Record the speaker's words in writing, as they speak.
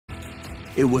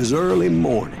It was early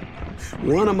morning.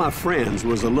 One of my friends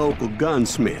was a local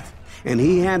gunsmith, and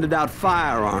he handed out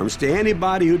firearms to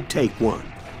anybody who'd take one.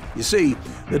 You see,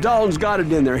 the Daltons got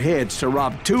it in their heads to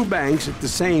rob 2 banks at the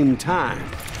same time.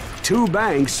 2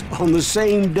 banks on the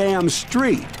same damn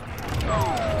street.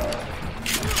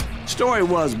 Story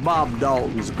was Bob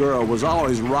Dalton's girl was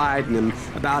always riding him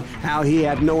about how he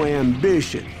had no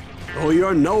ambition. "Oh,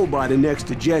 you're nobody next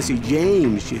to Jesse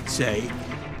James," she'd say.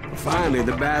 Finally,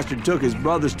 the bastard took his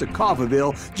brothers to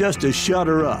Coffeyville just to shut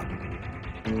her up.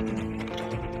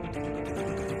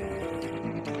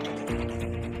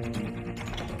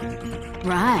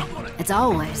 Right. It's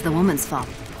always the woman's fault.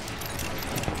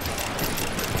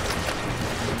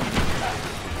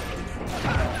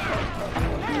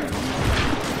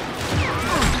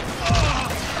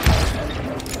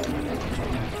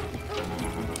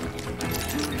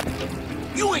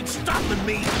 You ain't stopping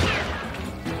me!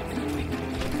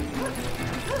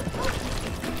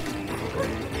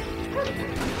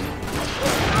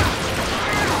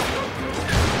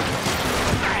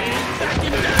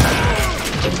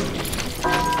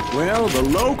 Well, the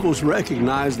locals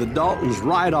recognized the Daltons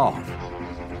right off.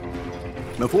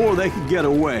 Before they could get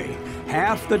away,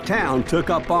 half the town took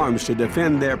up arms to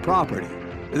defend their property.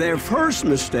 Their first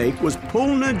mistake was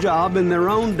pulling a job in their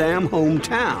own damn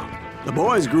hometown. The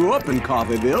boys grew up in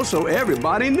Coffeyville, so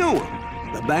everybody knew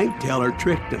them. The bank teller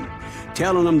tricked them,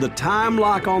 telling them the time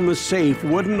lock on the safe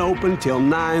wouldn't open till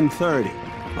 9:30.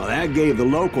 Well, that gave the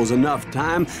locals enough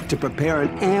time to prepare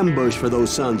an ambush for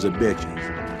those sons of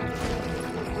bitches.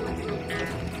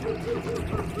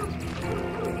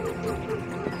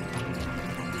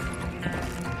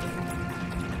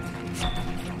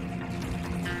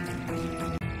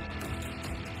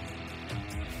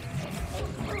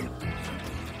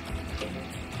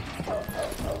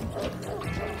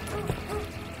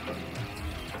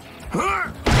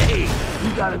 Hey,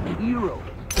 you got a hero.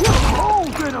 Put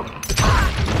holes in him!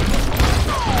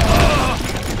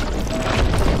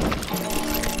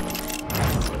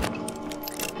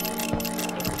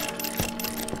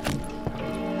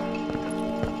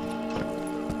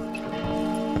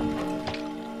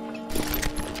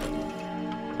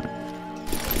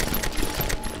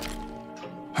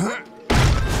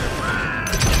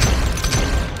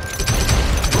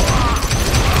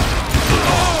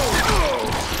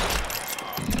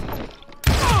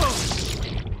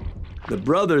 The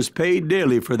brothers paid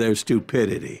dearly for their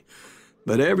stupidity,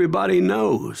 but everybody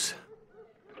knows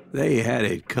they had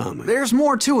it coming. There's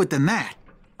more to it than that.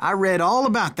 I read all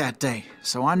about that day,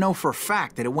 so I know for a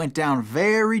fact that it went down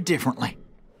very differently.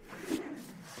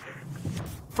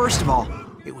 First of all,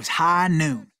 it was high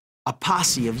noon. A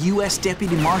posse of U.S.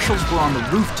 deputy marshals were on the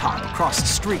rooftop across the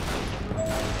street.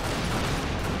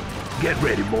 Get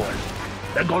ready, boys.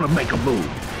 They're gonna make a move.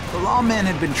 The lawmen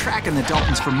had been tracking the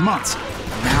Daltons for months,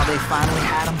 and now they finally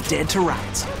had them dead to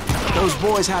rights. Those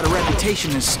boys had a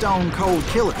reputation as stone-cold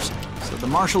killers, so the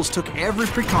marshals took every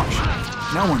precaution,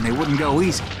 knowing they wouldn't go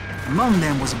easy. Among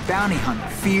them was a bounty hunter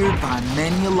feared by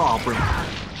many a lawbreaker.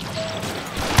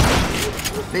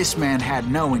 This man had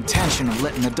no intention of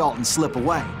letting the Daltons slip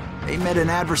away. They met an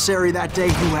adversary that day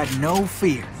who had no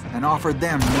fear and offered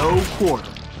them no quarter.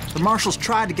 The marshals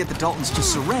tried to get the Daltons to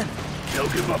surrender. They'll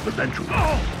give up eventually.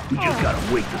 We just gotta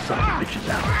wait the son of bitches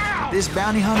out. This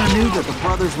bounty hunter knew that the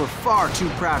brothers were far too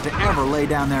proud to ever lay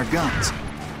down their guns.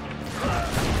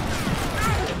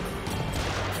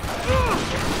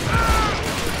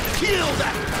 Kill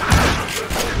that!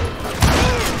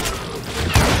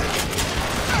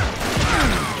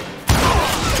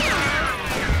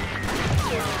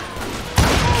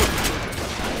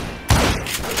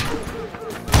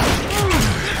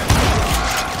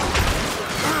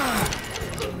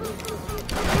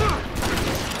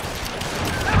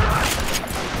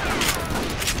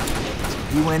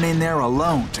 He went in there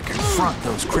alone to confront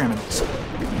those criminals.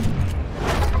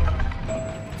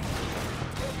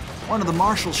 One of the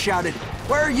marshals shouted,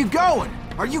 "Where are you going?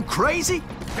 Are you crazy?"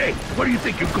 Hey, where do you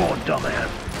think you're going, dumbass?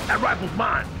 That rifle's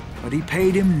mine. But he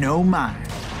paid him no mind.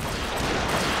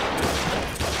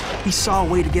 He saw a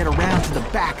way to get around to the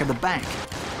back of the bank.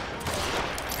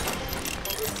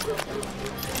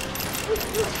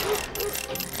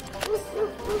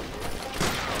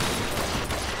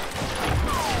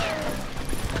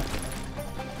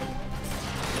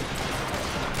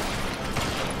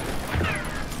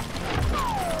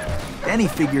 Then he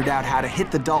figured out how to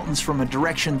hit the Daltons from a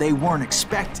direction they weren't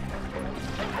expecting.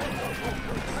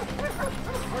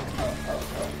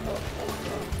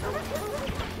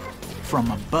 From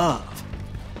above.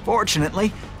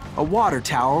 Fortunately, a water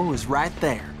tower was right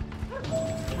there.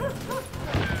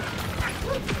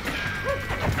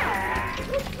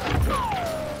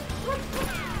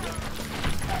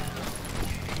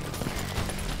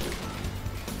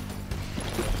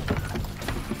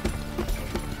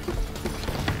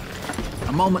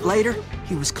 moment later,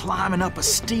 he was climbing up a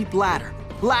steep ladder,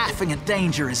 laughing at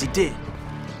danger as he did.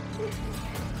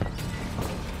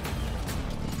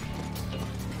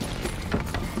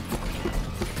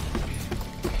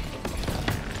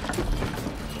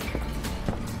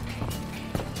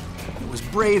 It was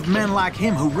brave men like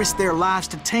him who risked their lives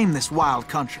to tame this wild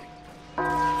country.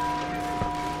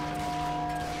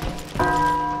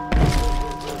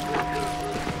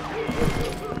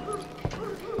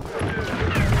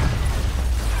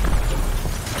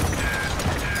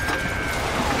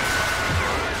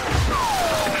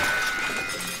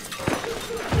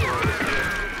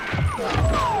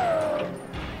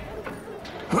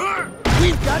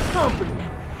 We've got company.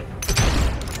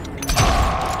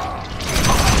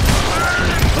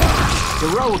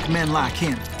 Heroic men like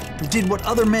him, who did what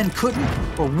other men couldn't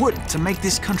or wouldn't to make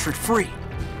this country free.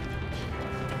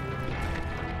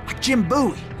 Like Jim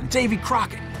Bowie and Davy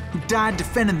Crockett, who died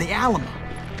defending the Alamo.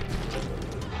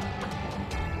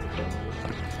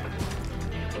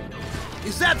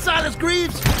 Is that Silas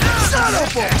Greaves? Son of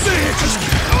a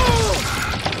bitch!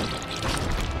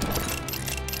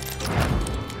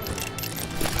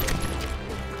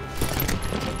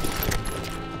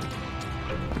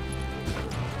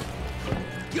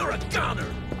 You're a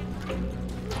goner!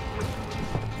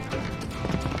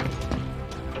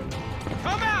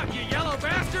 Come out, you yellow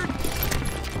bastard!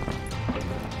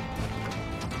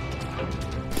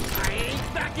 I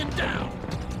ain't backing down!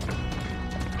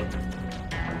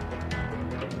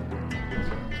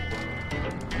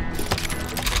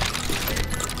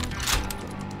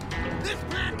 This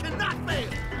plan cannot fail!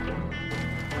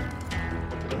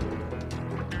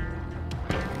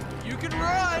 You can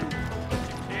run, but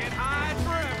you can't hide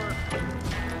forever.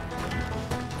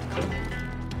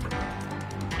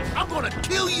 I'm gonna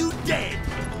kill you dead!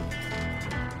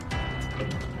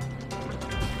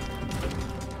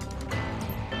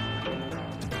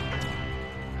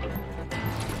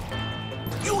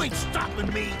 You ain't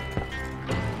stopping me!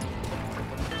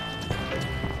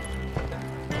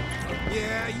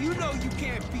 Yeah, you know you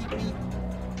can't beat me.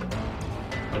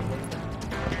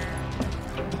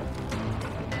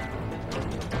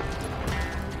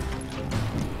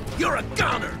 You're a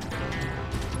goner!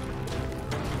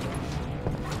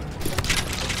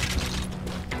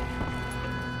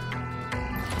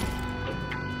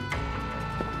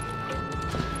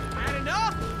 Had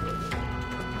enough?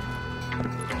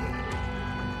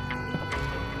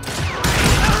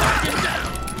 Get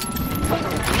down!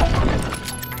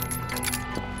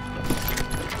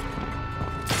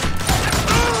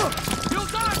 You'll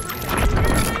die for me! You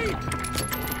hear me?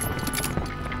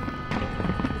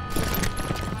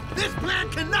 This plan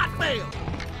cannot fail!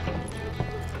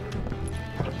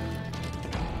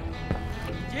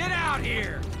 Get out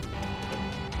here!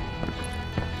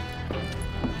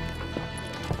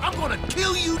 I'm gonna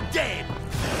kill you dead!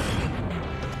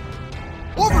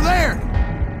 Over there!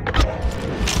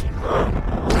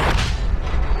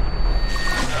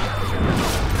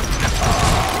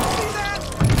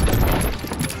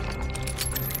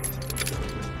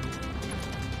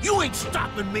 You ain't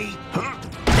stopping me! Huh?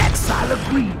 That's Silas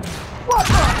Greaves! What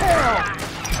the hell?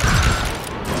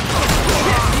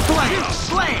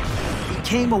 Slam! He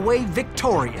came away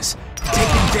victorious,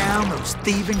 taking down those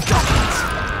thieving Daltons.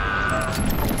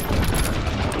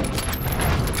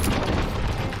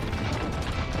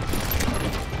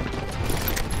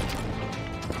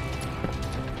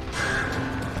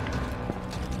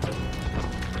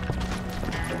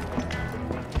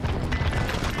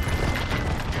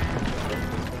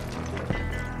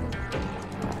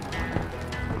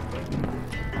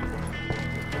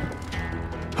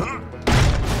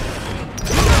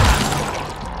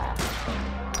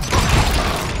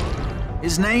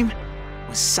 His name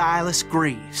was Silas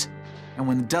Greaves, and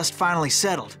when the dust finally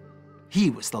settled, he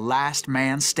was the last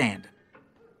man standing.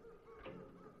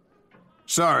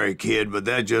 Sorry, kid, but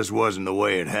that just wasn't the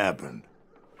way it happened.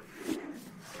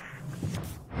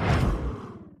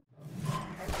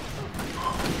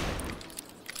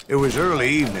 It was early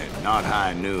evening, not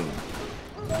high noon.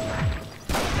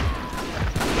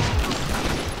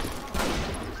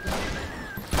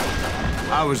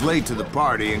 I was late to the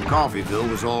party, and Coffeyville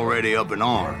was already up in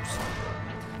arms.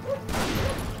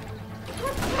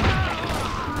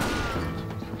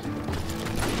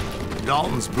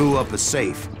 Daltons blew up a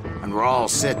safe, and we're all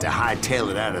set to hightail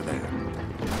it out of there.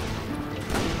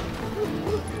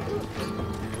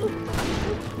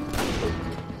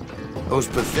 Those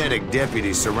pathetic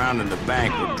deputies surrounding the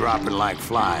bank were dropping like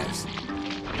flies.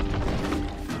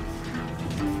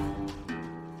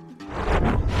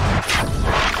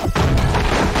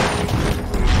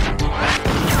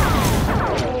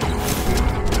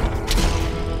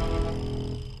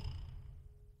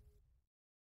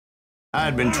 I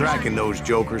had been tracking those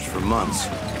jokers for months,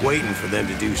 waiting for them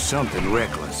to do something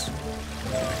reckless.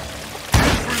 For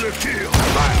the kill.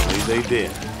 Finally, they did.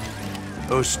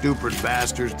 Those stupid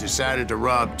bastards decided to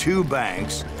rob 2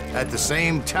 banks at the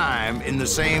same time in the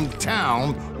same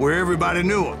town where everybody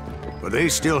knew them. But they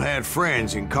still had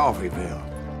friends in Coffeyville.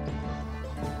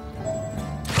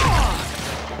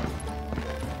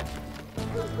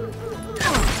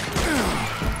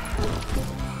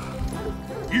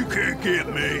 You can't get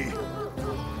me.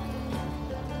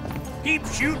 Keep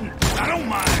shooting. I don't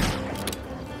mind.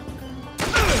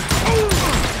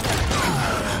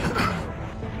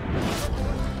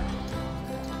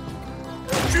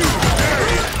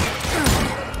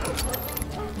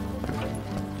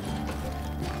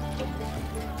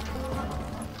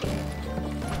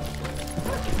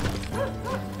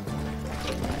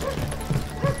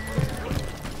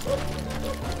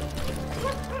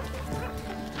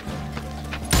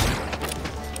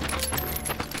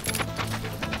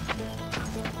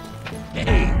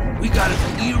 We got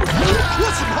an ear.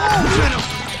 Put some holes in them.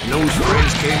 And those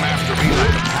friends came after me like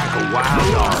a pack of wild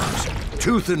dogs,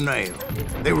 tooth and nail.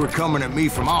 They were coming at me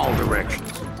from all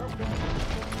directions.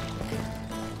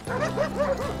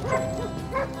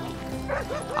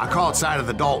 I caught sight of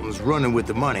the Daltons running with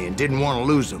the money and didn't want to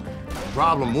lose them. The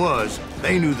problem was,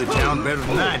 they knew the town better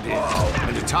than I did.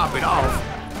 And to top it off,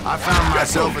 I found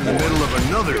myself in the middle of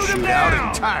another shootout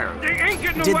entirely.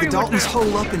 Did the Daltons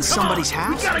hole up in somebody's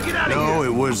house? No,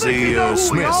 it was the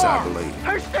Smiths, I believe.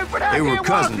 They were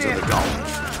cousins of the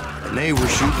Daltons, and they were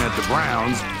shooting at the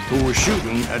Browns, who were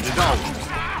shooting at the Daltons,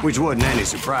 which wasn't any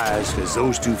surprise, because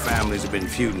those 2 families have been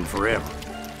feuding forever.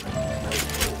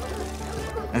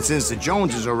 And since the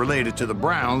Joneses are related to the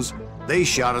Browns, they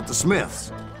shot at the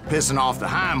Smiths, pissing off the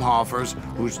Heimhoffers,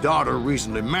 whose daughter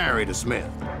recently married a Smith.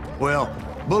 Well,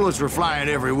 bullets were flying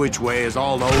every which way as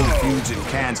all the old feuds in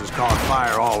Kansas caught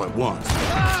fire all at once.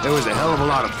 There was a hell of a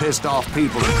lot of pissed off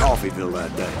people in Coffeyville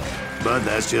that day. But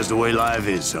that's just the way life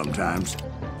is sometimes.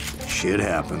 Shit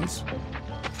happens.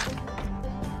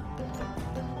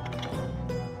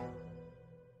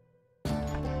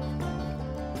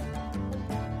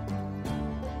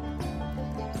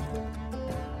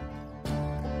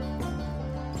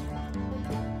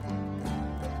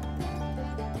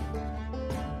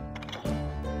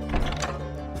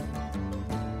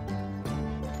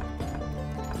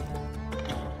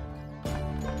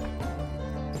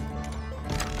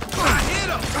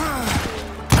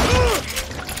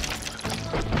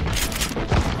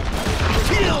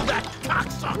 Kill that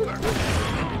cocksucker!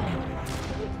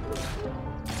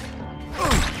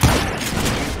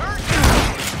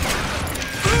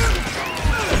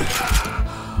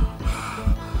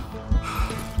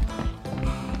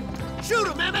 Shoot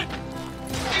him, Emmett!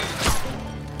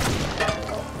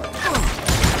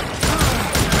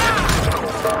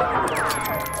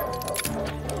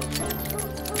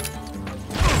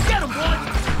 Get him, boy!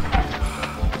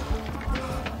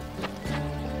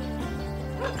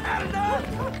 Had enough?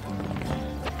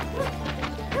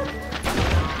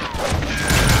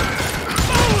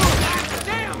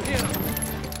 Damn him!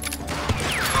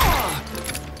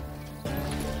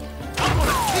 I'm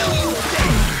gonna kill you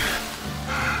dead!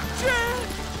 Shit!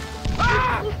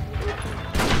 Ah!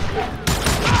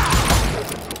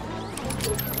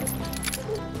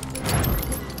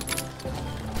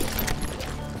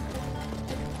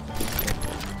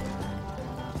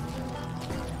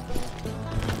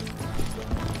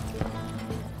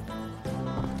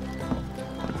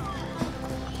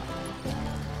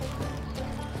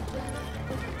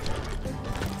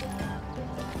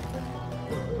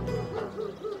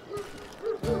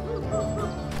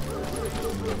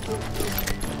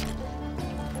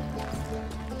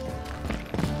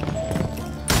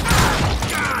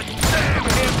 God damn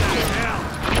him to hell!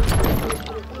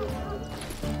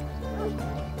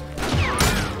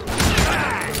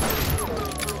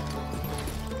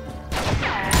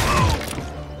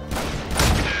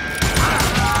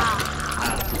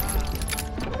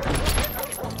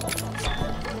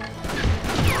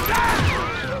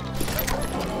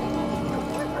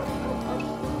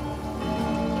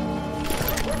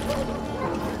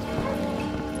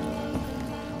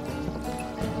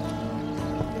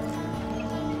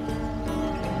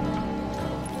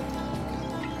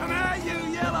 Come here, you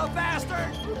yellow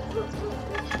bastard!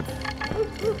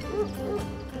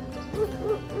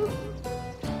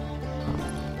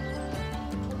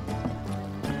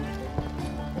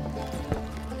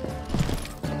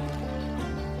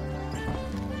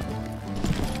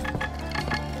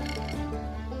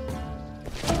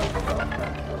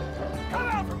 Come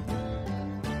over!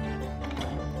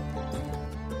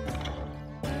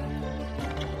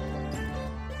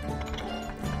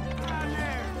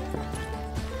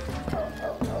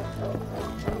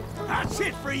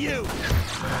 shit for you!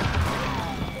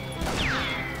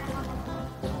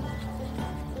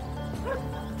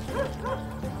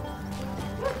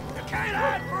 You can't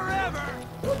hide forever!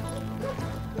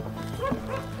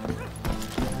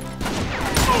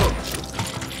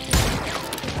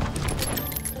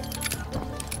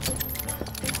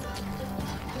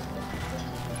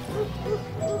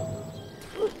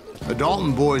 The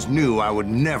Dalton boys knew I would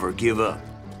never give up.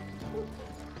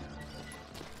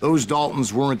 Those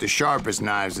Daltons weren't the sharpest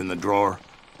knives in the drawer,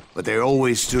 but they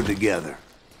always stood together.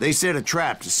 They set a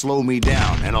trap to slow me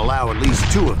down and allow at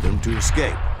least 2 of them to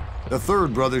escape. The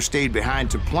third brother stayed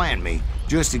behind to plant me,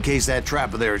 just in case that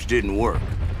trap of theirs didn't work.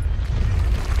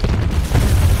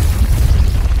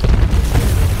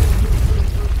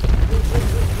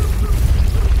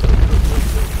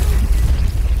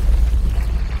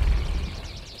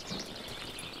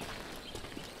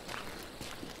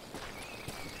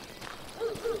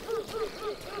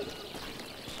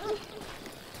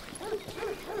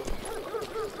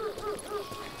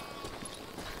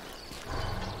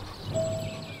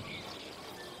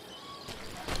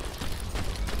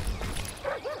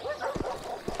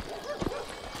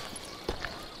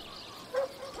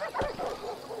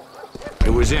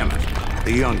 It was Emmett,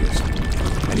 the youngest,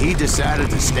 and he decided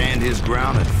to stand his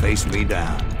ground and face me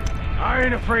down. I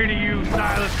ain't afraid of you,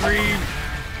 Silas Greaves.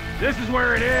 This is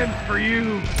where it ends for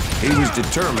you. He was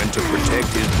determined to protect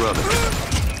his brother.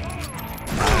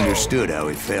 I understood how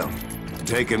he felt.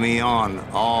 Taking me on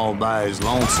all by his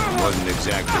lonesome wasn't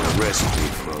exactly a recipe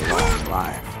for a long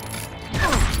life.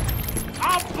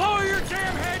 I'll blow your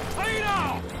damn head clean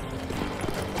off!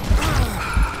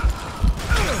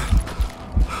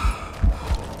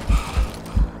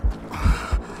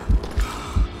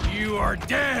 You are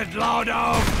dead, law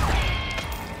dog!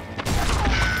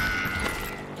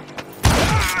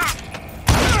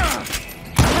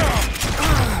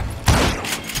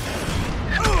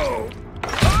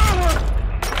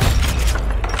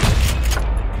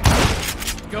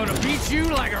 Gonna beat you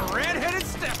like a red-headed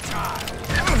stepchild!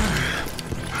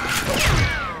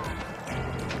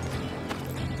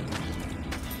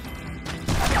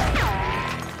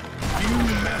 You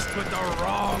messed with the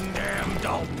wrong damn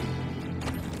Dalton.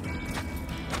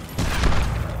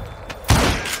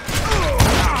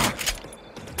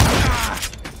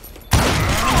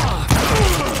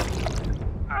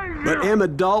 But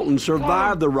Emmett Dalton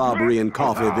survived the robbery in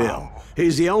Coffeyville.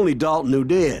 He's the only Dalton who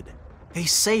did. They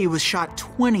say he was shot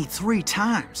 23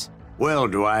 times. Well,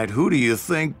 Dwight, who do you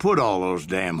think put all those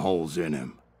damn holes in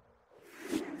him?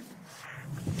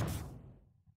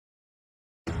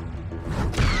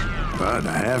 But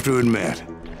I have to admit,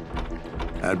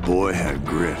 that boy had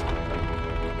grit.